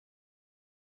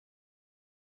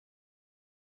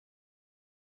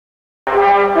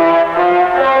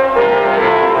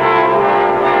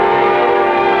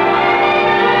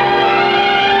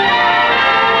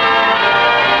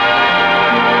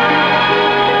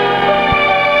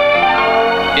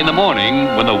In the morning,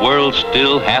 when the world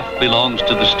still half belongs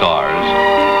to the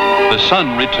stars, the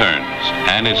sun returns,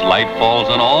 and its light falls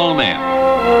on all men,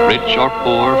 rich or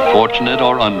poor, fortunate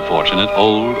or unfortunate,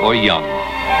 old or young.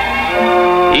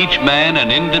 Each man an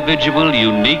individual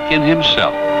unique in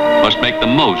himself must make the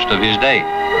most of his day.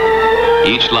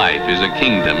 Each life is a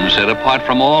kingdom set apart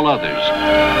from all others.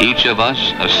 Each of us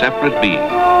a separate being,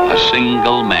 a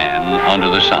single man under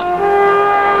the sun.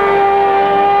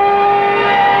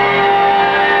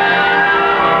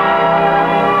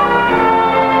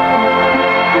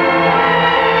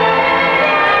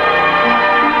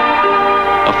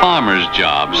 A farmer's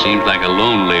job seems like a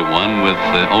lonely one with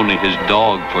only his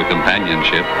dog for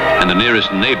companionship and the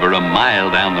nearest neighbor a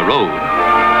mile down the road.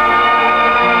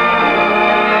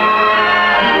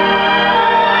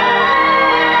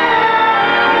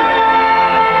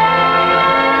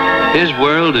 His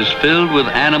world is filled with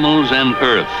animals and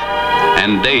earth,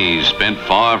 and days spent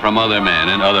far from other men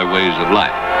and other ways of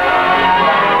life.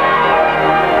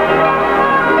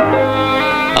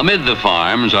 Amid the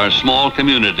farms are small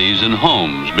communities and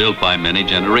homes built by many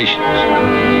generations.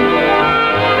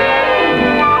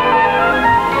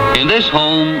 In this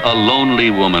home, a lonely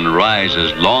woman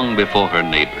rises long before her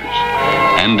neighbors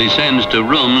and descends to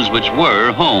rooms which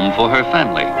were home for her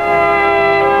family.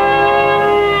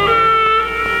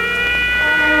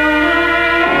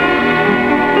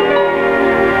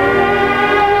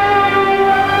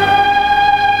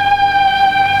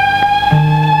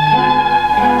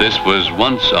 This was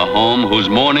once a home whose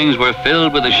mornings were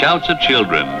filled with the shouts of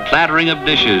children, clattering of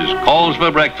dishes, calls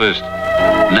for breakfast.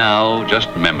 Now, just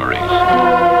memories.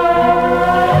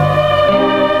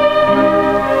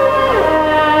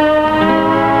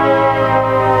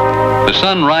 The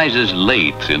sun rises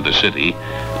late in the city,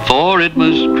 for it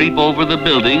must creep over the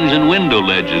buildings and window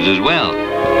ledges as well.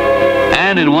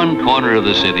 And in one corner of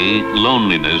the city,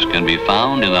 loneliness can be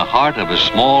found in the heart of a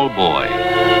small boy.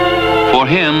 For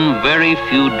him, very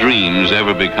few dreams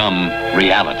ever become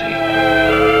reality.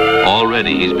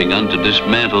 Already he's begun to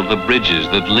dismantle the bridges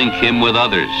that link him with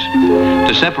others,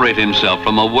 to separate himself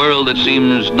from a world that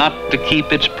seems not to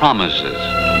keep its promises.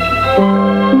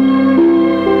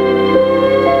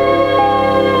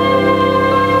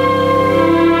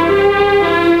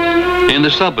 In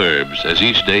the suburbs, as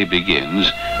each day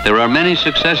begins, there are many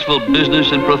successful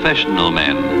business and professional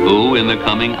men who, in the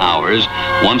coming hours,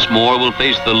 once more will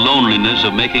face the loneliness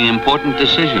of making important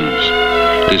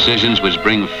decisions. Decisions which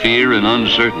bring fear and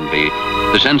uncertainty,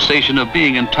 the sensation of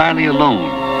being entirely alone.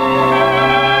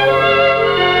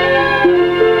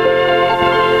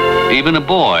 Even a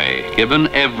boy, given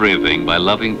everything by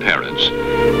loving parents,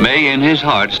 may in his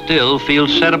heart still feel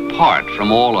set apart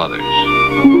from all others.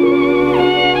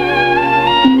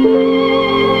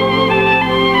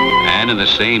 In the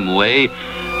same way,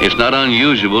 it's not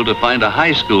unusual to find a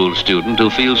high school student who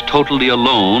feels totally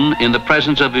alone in the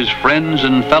presence of his friends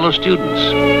and fellow students.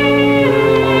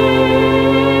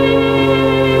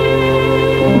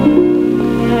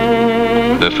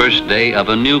 The first day of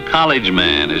a new college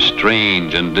man is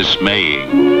strange and dismaying.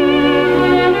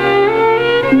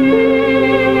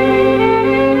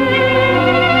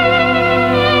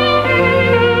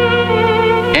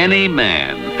 Any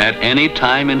man at any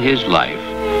time in his life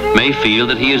may feel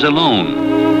that he is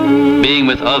alone. Being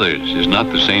with others is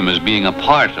not the same as being a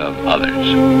part of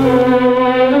others.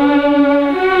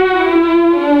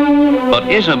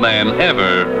 But is a man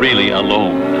ever really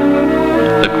alone?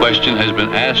 The question has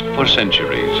been asked for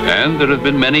centuries, and there have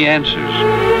been many answers.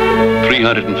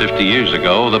 350 years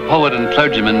ago, the poet and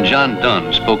clergyman John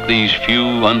Donne spoke these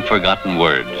few unforgotten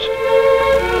words.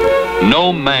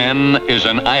 No man is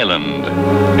an island,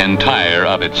 entire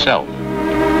of itself.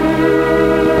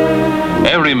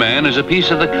 Every man is a piece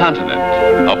of the continent,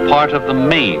 a part of the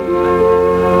main.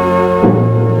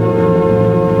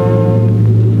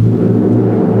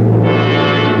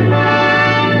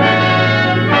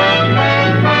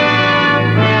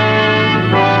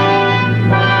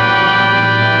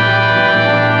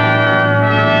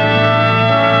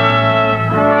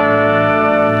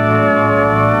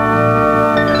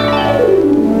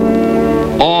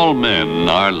 All men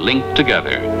are linked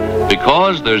together,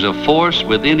 because there's a force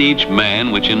within each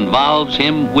man which involves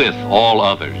him with all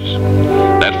others.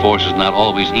 That force is not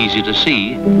always easy to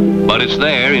see, but it's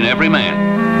there in every man.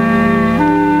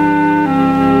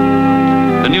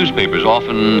 The newspapers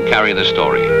often carry the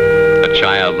story. A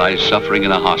child lies suffering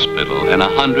in a hospital, and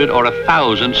 100 or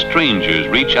 1,000 strangers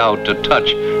reach out to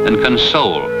touch and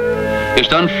console. It's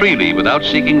done freely without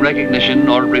seeking recognition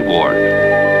or reward.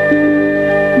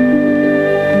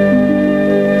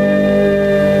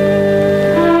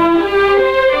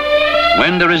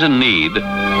 When there is a need,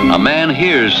 a man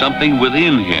hears something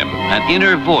within him, an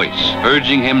inner voice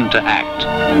urging him to act,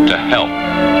 to help.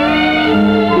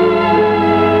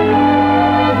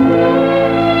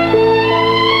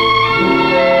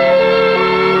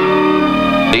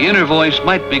 The inner voice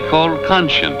might be called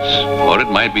conscience, or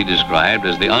it might be described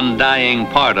as the undying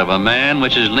part of a man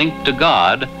which is linked to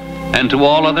God and to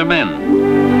all other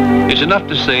men. It's enough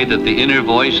to say that the inner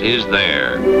voice is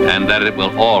there and that it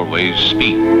will always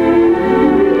speak.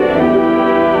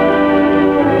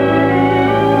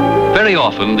 Very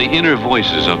often, the inner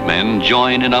voices of men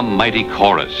join in a mighty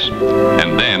chorus.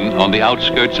 And then, on the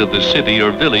outskirts of the city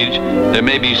or village, there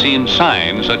may be seen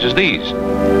signs such as these.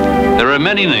 There are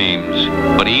many names,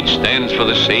 but each stands for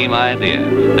the same idea,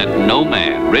 that no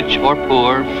man, rich or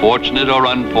poor, fortunate or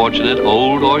unfortunate,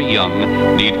 old or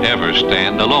young, need ever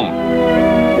stand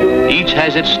alone. Each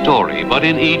has its story, but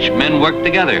in each men work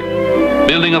together,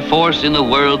 building a force in the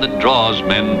world that draws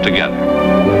men together.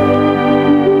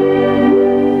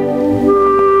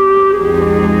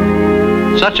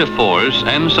 Such a force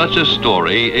and such a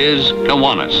story is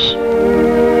Kiwainis,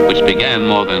 which began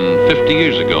more than 50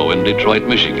 years ago in Detroit,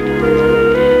 Michigan.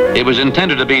 It was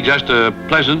intended to be just a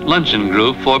pleasant luncheon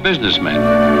group for businessmen,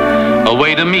 a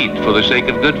way to meet for the sake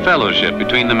of good fellowship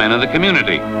between the men of the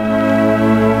community.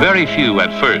 Very few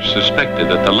at first suspected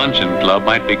that the luncheon club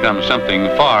might become something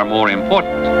far more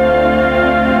important.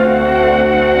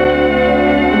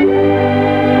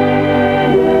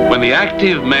 When the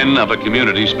active men of a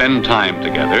community spend time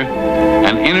together,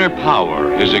 an inner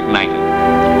power is ignited.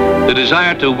 The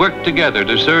desire to work together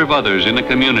to serve others in a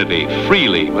community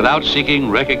freely without seeking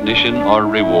recognition or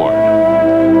reward.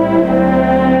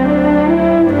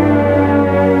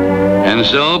 And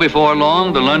so, before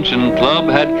long, the Luncheon Club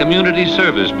had community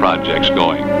service projects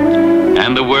going.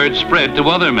 And the word spread to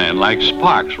other men like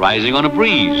sparks rising on a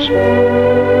breeze.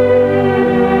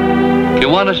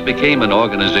 Kiwainis became an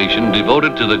organization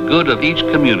devoted to the good of each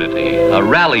community, a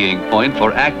rallying point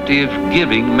for active,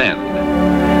 giving men.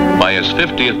 By its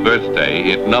 50th birthday,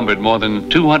 it numbered more than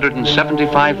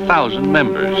 275,000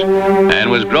 members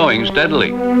and was growing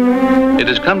steadily. It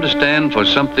has come to stand for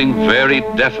something very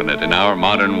definite in our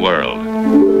modern world.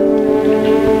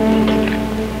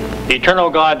 Eternal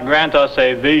God, grant us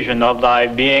a vision of thy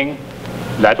being,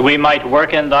 that we might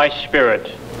work in thy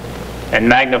spirit and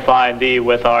magnify thee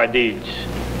with our deeds.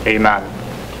 Amen.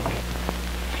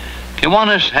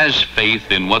 Kiwainis has faith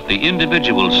in what the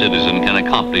individual citizen can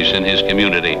accomplish in his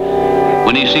community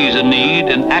when he sees a need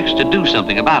and acts to do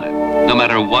something about it, no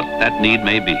matter what that need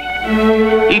may be.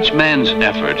 Each man's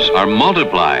efforts are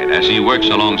multiplied as he works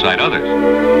alongside others.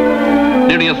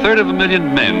 Nearly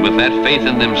 1/3 men with that faith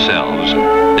in themselves,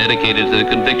 dedicated to the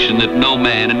conviction that no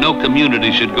man and no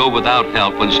community should go without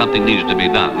help when something needs to be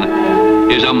done,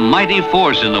 is a mighty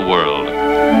force in the world,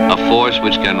 a force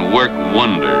which can work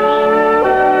wonders.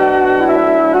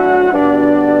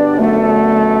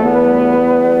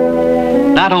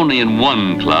 Not only in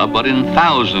one club, but in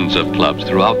thousands of clubs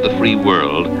throughout the free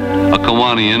world, a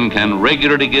Kiwainian can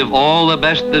regularly give all the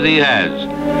best that he has,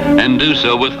 and do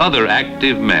so with other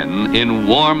active men in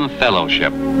warm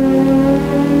fellowship.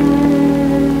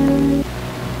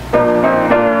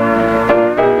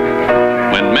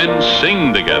 When men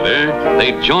sing together,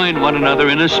 they join one another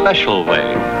in a special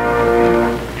way.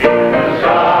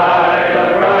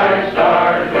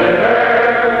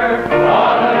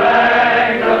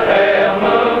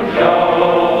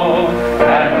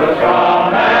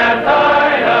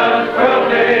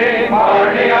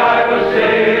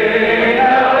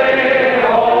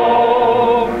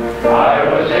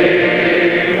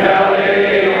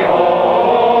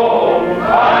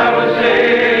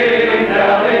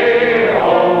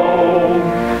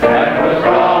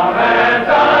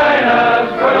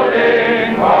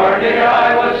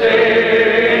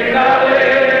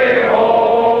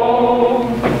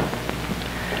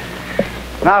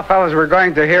 Now, fellas, we're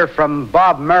going to hear from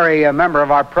Bob Murray, a member of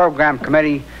our program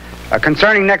committee,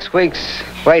 concerning next week's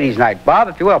Ladies' Night. Bob,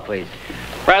 if you will, please.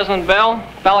 President Bell,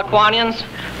 fellow Kiwainians,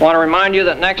 I want to remind you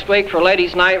that next week for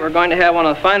Ladies' Night, we're going to have one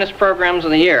of the finest programs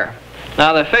of the year.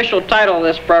 Now, the official title of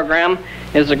this program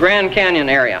is the Grand Canyon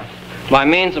Area. By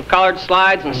means of colored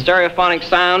slides and stereophonic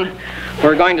sound,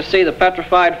 we're going to see the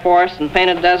Petrified Forest and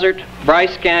Painted Desert,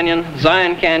 Bryce Canyon,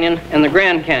 Zion Canyon, and the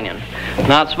Grand Canyon.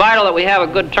 Now, it's vital that we have a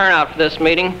good turnout for this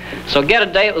meeting, so get a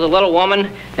date with a little woman,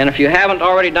 and if you haven't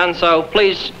already done so,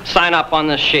 please sign up on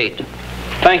this sheet.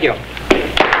 Thank you.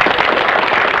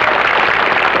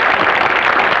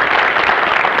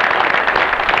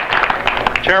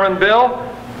 Chairman Bill,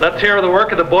 let's hear the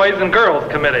work of the Boys and Girls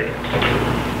Committee.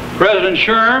 President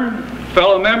Sherm,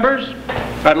 fellow members,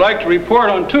 I'd like to report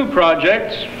on two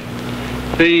projects.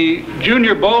 The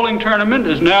junior bowling tournament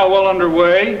is now well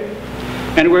underway,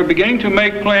 and we're beginning to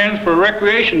make plans for a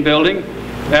recreation building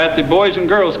at the Boys and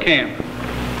Girls Camp.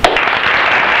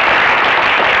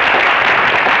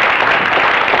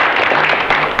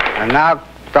 And now,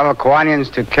 fellow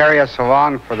Kiwainis, to carry us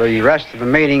along for the rest of the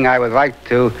meeting, I would like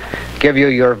to give you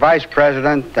your Vice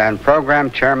President and Program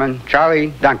Chairman,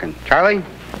 Charlie Duncan. Charlie?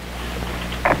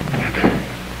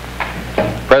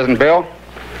 President Bill,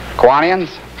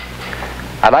 Kiwainis,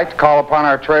 I'd like to call upon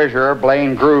our treasurer,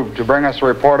 Blaine Grube, to bring us a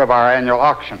report of our annual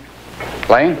auction.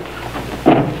 Blaine?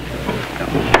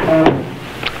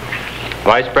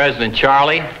 Vice President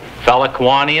Charlie, fellow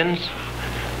Kiwainis,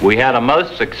 we had a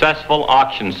most successful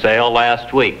auction sale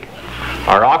last week.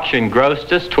 Our auction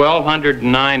grossed us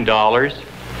 $1,209.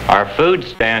 Our food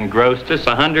stand grossed us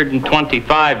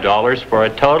 $125 for a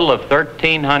total of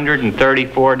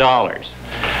 $1,334.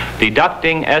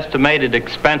 Deducting estimated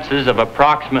expenses of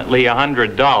approximately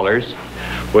 $100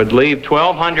 would leave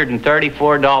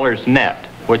 $1,234 net,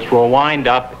 which will wind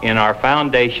up in our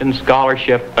foundation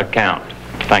scholarship account.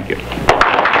 Thank you.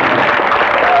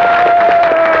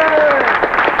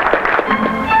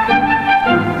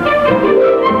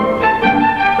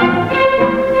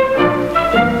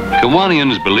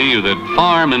 Kiwainis believe that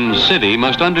farm and city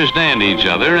must understand each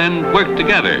other and work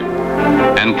together.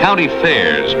 And county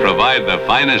fairs provide the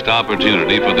finest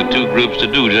opportunity for the two groups to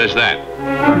do just that.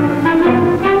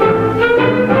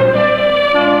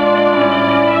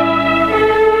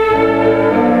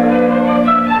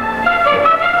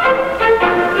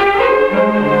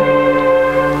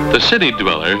 The city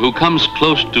dweller who comes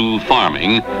close to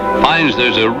farming finds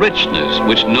there's a richness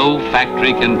which no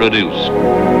factory can produce.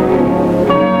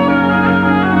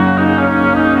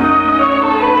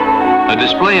 A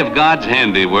display of God's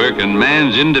handiwork and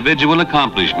man's individual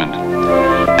accomplishment.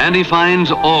 And he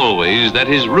finds always that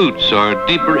his roots are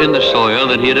deeper in the soil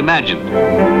than he had imagined.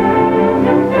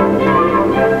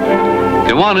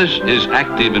 Kiwainis is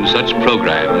active in such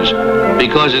programs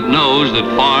because it knows that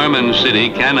farm and city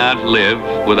cannot live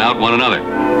without one another.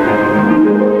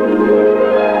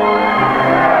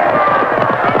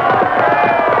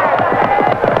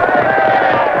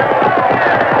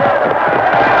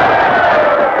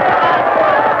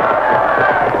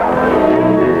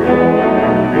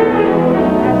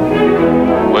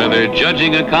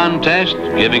 Judging a contest,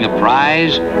 giving a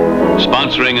prize,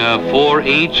 sponsoring a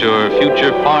 4-H or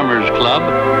Future Farmers Club,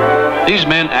 these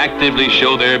men actively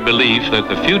show their belief that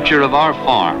the future of our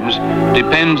farms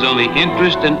depends on the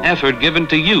interest and effort given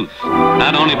to youth,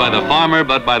 not only by the farmer,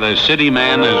 but by the city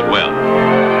man as well.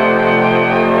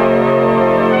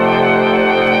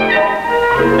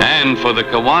 And for the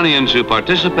Kiwainis who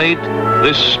participate,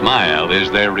 this smile is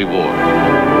their reward.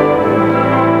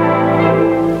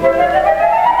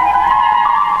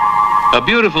 A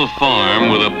beautiful farm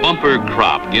with a bumper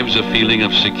crop gives a feeling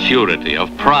of security, of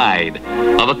pride,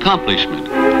 of accomplishment.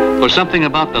 For something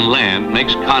about the land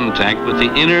makes contact with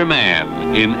the inner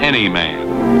man in any man.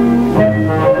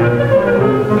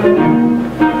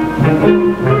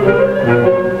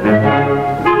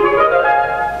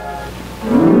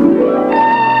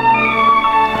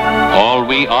 All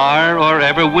we are or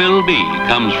ever will be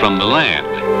comes from the land.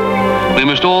 We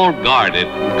must all guard it,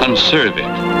 conserve it,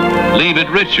 leave it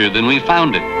richer than we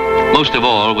found it. Most of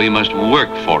all, we must work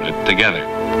for it together.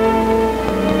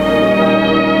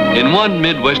 In one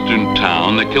Midwestern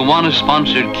town, the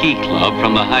Kiwanis-sponsored Key Club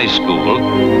from the high school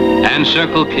and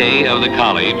Circle K of the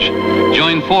college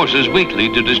join forces weekly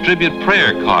to distribute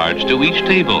prayer cards to each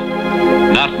table,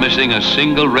 not missing a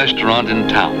single restaurant in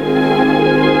town.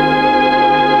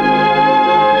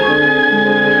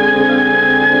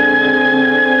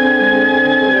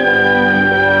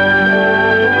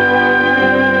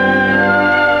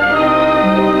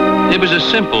 It was a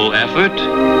simple effort,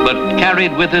 but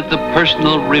carried with it the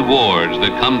personal rewards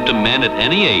that come to men at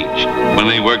any age when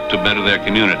they work to better their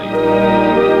community.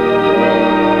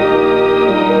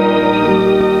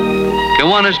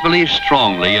 Kiwainis believe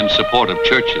strongly in support of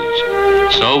churches.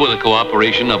 So with the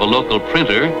cooperation of a local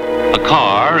printer, a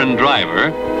car and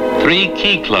driver, 3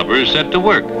 key clubbers set to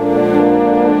work.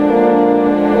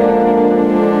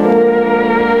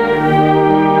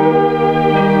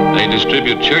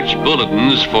 Distribute church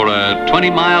bulletins for a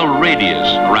 20-mile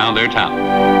radius around their town.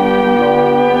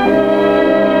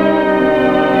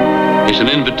 It's an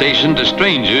invitation to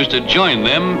strangers to join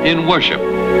them in worship.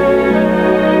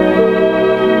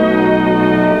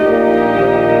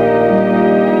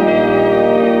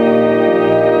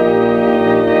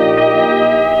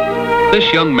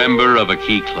 This young member of a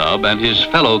Key Club and his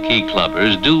fellow Key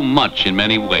Clubbers do much in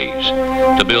many ways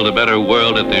to build a better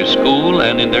world at their school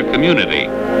and in their community.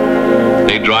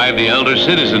 They drive the elder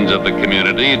citizens of the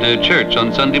community to church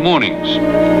on Sunday mornings.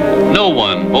 No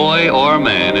one, boy or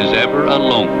man, is ever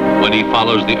alone when he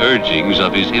follows the urgings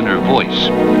of his inner voice,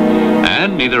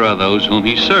 and neither are those whom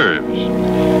he serves.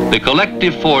 The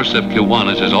collective force of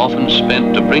Kiwanis is often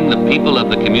spent to bring the people of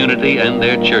the community and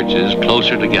their churches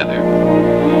closer together.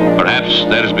 Perhaps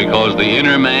that is because the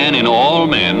inner man in all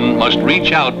men must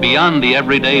reach out beyond the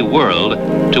everyday world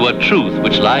to a truth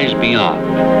which lies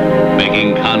beyond,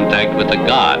 making contact with the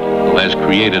God who has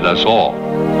created us all.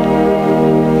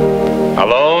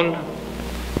 Alone?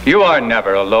 You are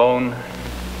never alone.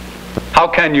 How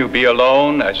can you be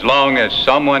alone as long as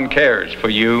someone cares for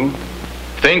you,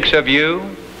 thinks of you,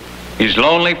 is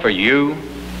lonely for you?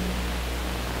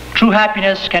 True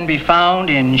happiness can be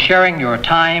found in sharing your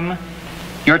time,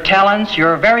 your talents,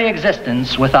 your very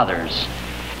existence with others.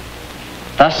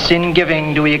 Thus, in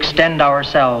giving, do we extend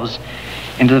ourselves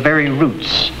into the very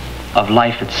roots of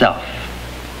life itself.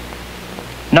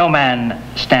 No man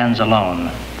stands alone,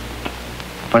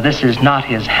 for this is not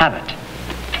his habit,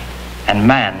 and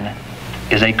man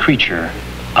is a creature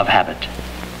of habit.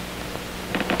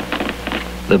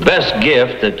 The best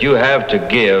gift that you have to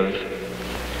give,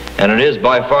 and it is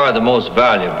by far the most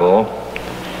valuable,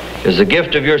 is the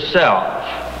gift of yourself,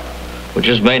 which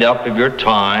is made up of your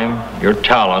time, your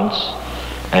talents,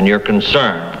 and your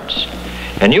concerns.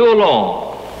 And you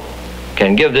alone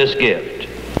can give this gift.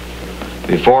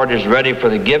 Before it is ready for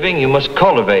the giving, you must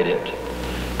cultivate it,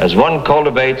 as one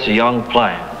cultivates a young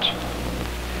plant.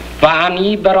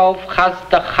 Va'ani berov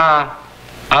chazdecha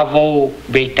avo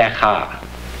beitecha.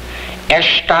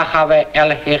 Eshtachave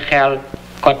el hechel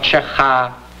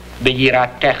kochecha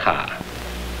beiratecha.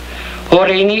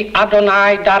 Horeini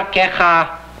Adonai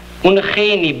darkecha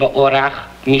uncheni beorach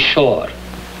mishor.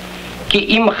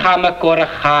 Ki imcha mekor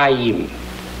chaim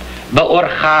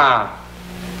beorcha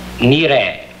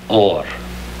nire or.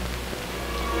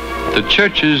 The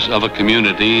churches of a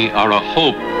community are a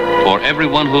hope for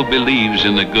everyone who believes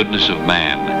in the goodness of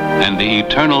man and the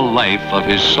eternal life of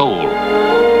his soul.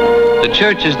 The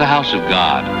church is the house of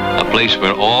God, a place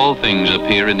where all things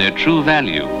appear in their true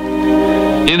value.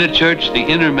 In a church, the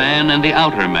inner man and the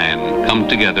outer man come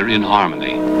together in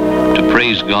harmony to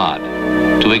praise God,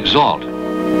 to exalt,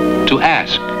 to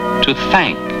ask, to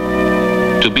thank,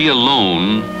 to be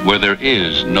alone where there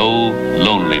is no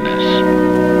loneliness.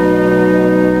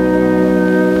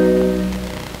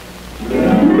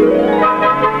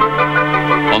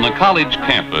 On the college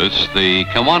campus, the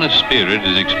Kiwanis spirit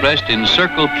is expressed in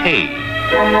Circle K.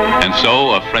 And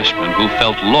so a freshman who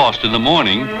felt lost in the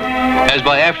morning has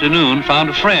by afternoon found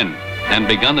a friend and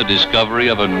begun the discovery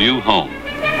of a new home.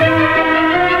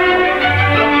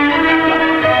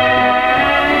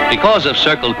 Because of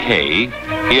Circle K,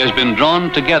 he has been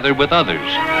drawn together with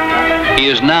others. He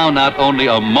is now not only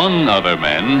among other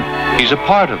men, he's a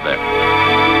part of them.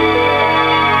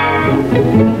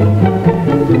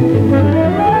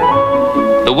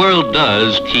 The world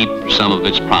does keep some of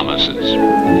its promises.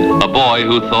 A boy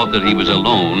who thought that he was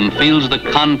alone feels the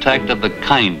contact of the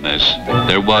kindness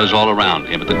there was all around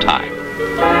him at the time.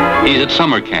 He's at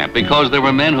summer camp because there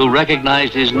were men who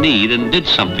recognized his need and did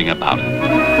something about it.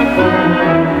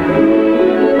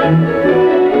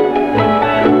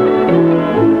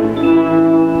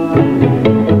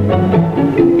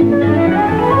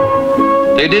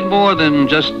 They did more than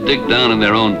just dig down in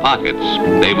their own pockets.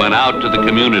 They went out to the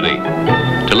community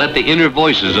to let the inner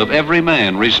voices of every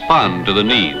man respond to the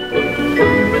need.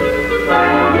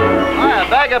 Hi, a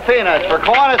bag of peanuts for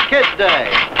Kiwanis Kids Day.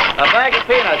 A bag of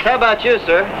peanuts. How about you,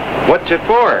 sir? What's it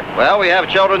for? Well, we have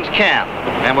children's camp,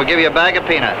 and we'll give you a bag of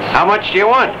peanuts. How much do you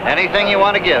want? Anything you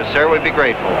want to give, sir. We'd be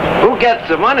grateful. Who gets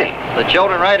the money? The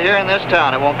children right here in this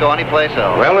town. It won't go anyplace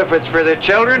else. Well, if it's for the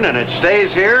children and it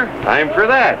stays here, I'm for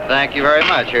that. Thank you very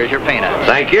much. Here's your peanuts.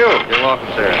 Thank you. You're welcome,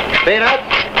 sir. Peanuts?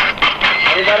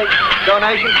 Anybody?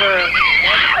 Donation for...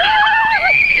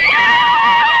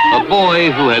 A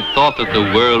boy who had thought that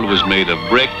the world was made of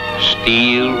brick,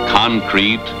 steel,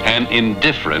 concrete, and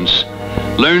indifference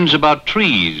learns about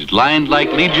trees lined like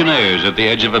legionnaires at the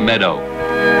edge of a meadow.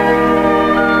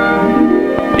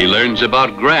 He learns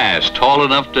about grass tall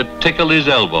enough to tickle his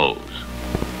elbows.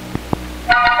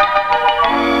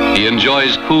 He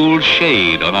enjoys cool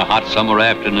shade on a hot summer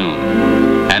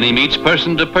afternoon, and he meets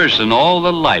person to person all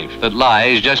the life that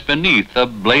lies just beneath a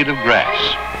blade of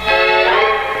grass.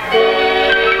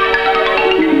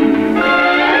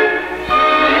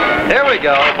 Here we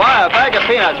go. Buy a bag of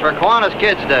peanuts for Kiwanis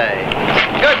Kids Day.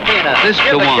 Good peanuts. This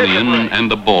Give the kids a Kiwanian break. and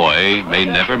the boy may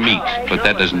never meet, but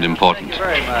that isn't important.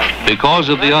 Because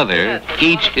of the other,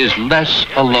 each is less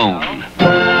alone.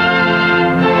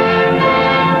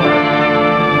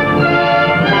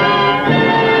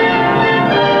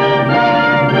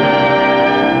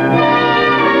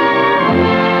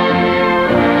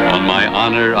 On my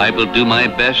honor, I will do my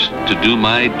best to do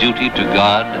my duty to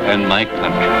God and my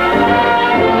country.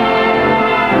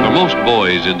 For most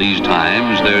boys in these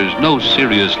times, there's no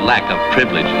serious lack of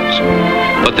privileges,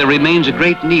 but there remains a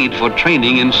great need for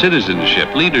training in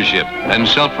citizenship, leadership, and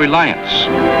self-reliance.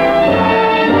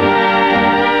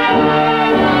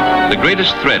 The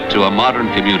greatest threat to a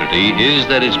modern community is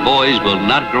that its boys will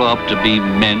not grow up to be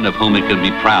men of whom it can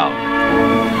be proud.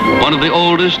 One of the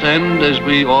oldest and, as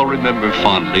we all remember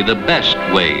fondly, the best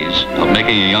ways of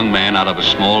making a young man out of a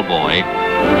small boy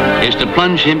is to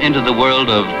plunge him into the world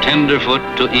of tenderfoot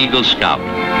to Eagle Scout,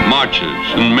 marches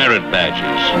and merit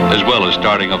badges, as well as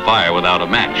starting a fire without a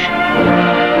match.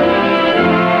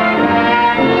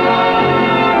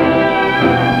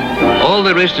 All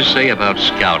there is to say about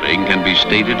scouting can be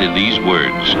stated in these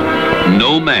words.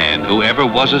 No man who ever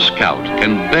was a scout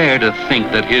can bear to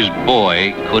think that his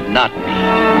boy could not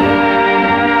be.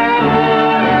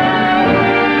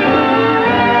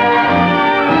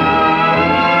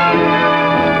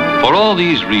 For all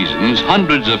these reasons,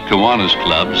 hundreds of Kiwanis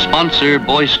clubs sponsor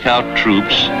Boy Scout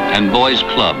troops and boys'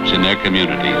 clubs in their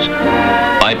communities,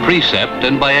 by precept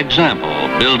and by example,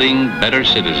 building better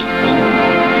citizens.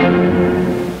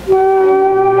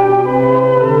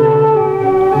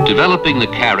 Developing the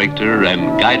character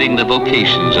and guiding the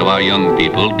vocations of our young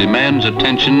people demands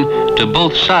attention to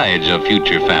both sides of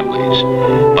future families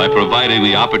by providing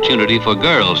the opportunity for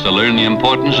girls to learn the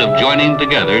importance of joining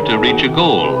together to reach a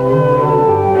goal.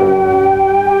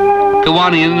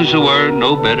 Kiwanians, who are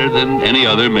no better than any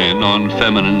other men on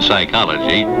feminine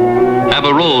psychology, have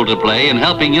a role to play in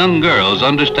helping young girls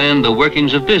understand the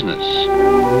workings of business.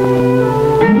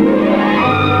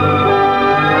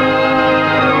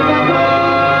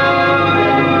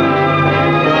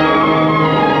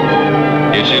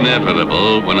 It's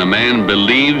inevitable when a man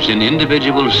believes in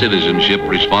individual citizenship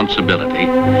responsibility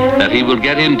that he will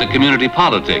get into community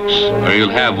politics, where he'll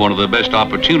have one of the best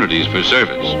opportunities for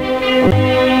service.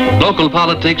 Local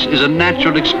politics is a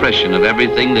natural expression of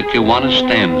everything that Kiwanis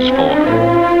stands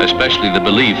for, especially the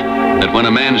belief that when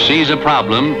a man sees a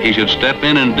problem, he should step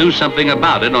in and do something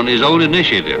about it on his own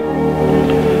initiative.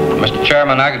 Mr.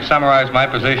 Chairman, I could summarize my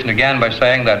position again by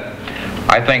saying that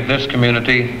I think this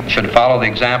community should follow the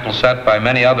example set by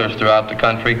many others throughout the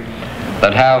country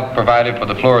that have provided for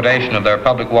the fluoridation of their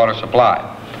public water supply.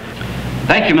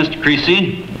 Thank you, Mr.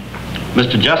 Creasy.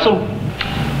 Mr. Jessel?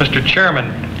 Mr. Chairman,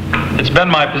 it's been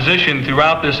my position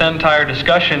throughout this entire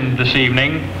discussion this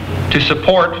evening to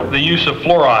support the use of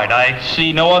fluoride. I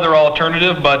see no other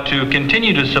alternative but to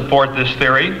continue to support this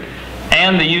theory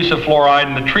and the use of fluoride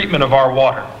in the treatment of our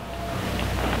water.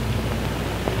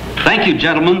 Thank you,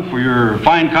 gentlemen, for your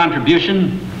fine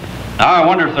contribution. Now I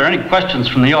wonder if there are any questions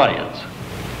from the audience.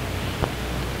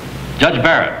 Judge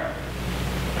Barrett.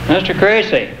 Mr.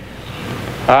 Creasy,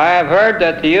 I have heard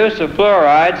that the use of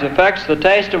fluorides affects the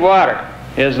taste of water.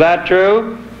 Is that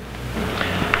true?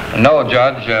 No,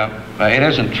 Judge, it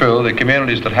isn't true. The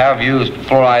communities that have used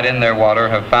fluoride in their water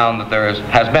have found that there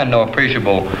has been no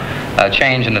appreciable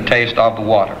change in the taste of the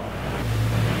water.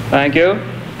 Thank you.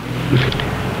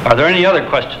 Are there any other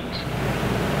questions?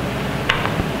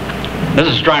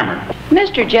 Mrs. Strymer.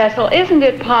 Mr. Jessel, isn't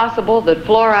it possible that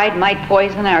fluoride might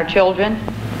poison our children?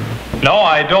 No,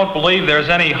 I don't believe there's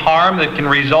any harm that can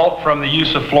result from the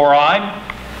use of fluoride.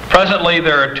 Presently,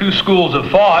 there are two schools of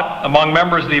thought among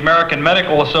members of the American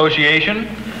Medical Association.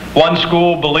 One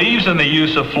school believes in the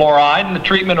use of fluoride in the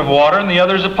treatment of water, and the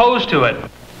other is opposed to it.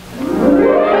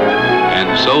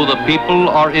 And so the people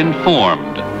are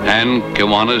informed, and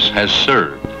Kiwanis has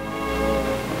served.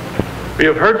 We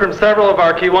have heard from several of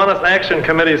our Kiwanis Action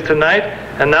Committees tonight,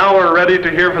 and now we're ready to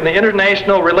hear from the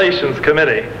International Relations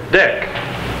Committee. Dick.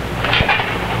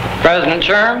 President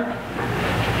Sherm,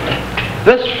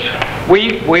 this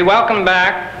week we welcome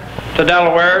back to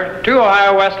Delaware two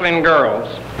Ohio Wesleyan girls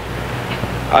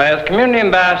as community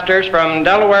ambassadors from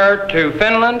Delaware to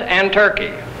Finland and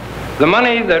Turkey. The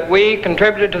money that we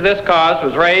contributed to this cause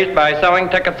was raised by selling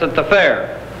tickets at the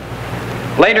fair.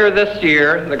 Later this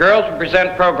year, the girls will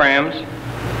present programs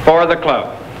for the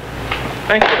club.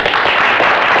 Thank you.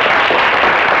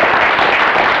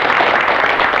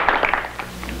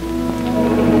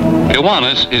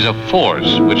 Kiwanis is a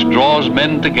force which draws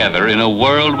men together in a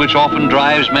world which often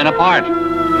drives men apart.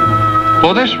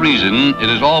 For this reason, it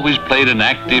has always played an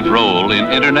active role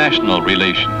in international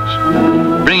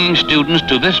relations, bringing students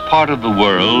to this part of the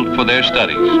world for their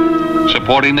studies,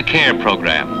 supporting the CARE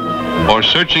program, or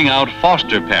searching out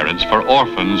foster parents for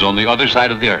orphans on the other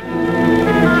side of the earth.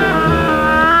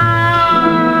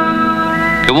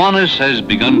 Kiwainis has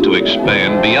begun to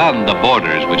expand beyond the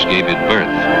borders which gave it birth,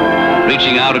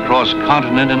 reaching out across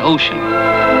continent and ocean.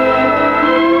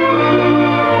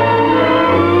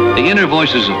 The inner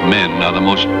voices of men are the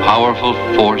most powerful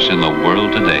force in the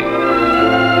world today.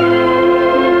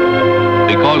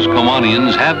 Because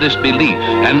Kiwainis have this belief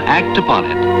and act upon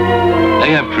it,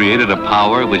 they have created a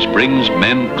power which brings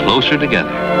men closer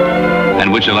together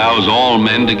and which allows all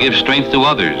men to give strength to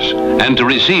others and to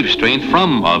receive strength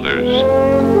from others.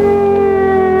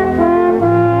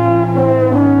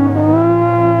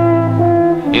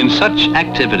 In such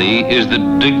activity is the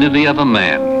dignity of a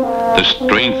man, the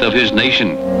strength of his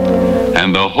nation,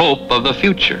 and the hope of the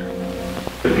future.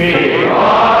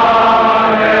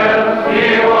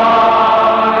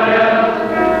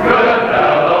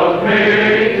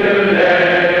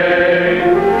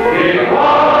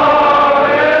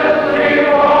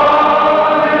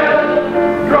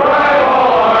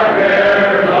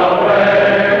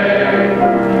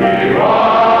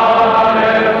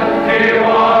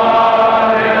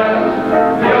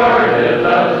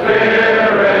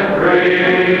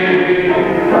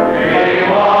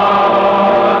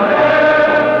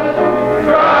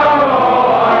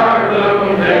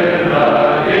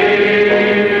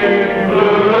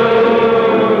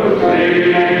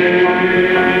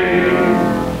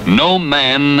 No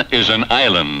man is an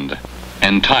island,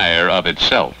 entire of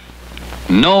itself.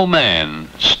 No man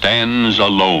stands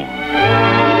alone.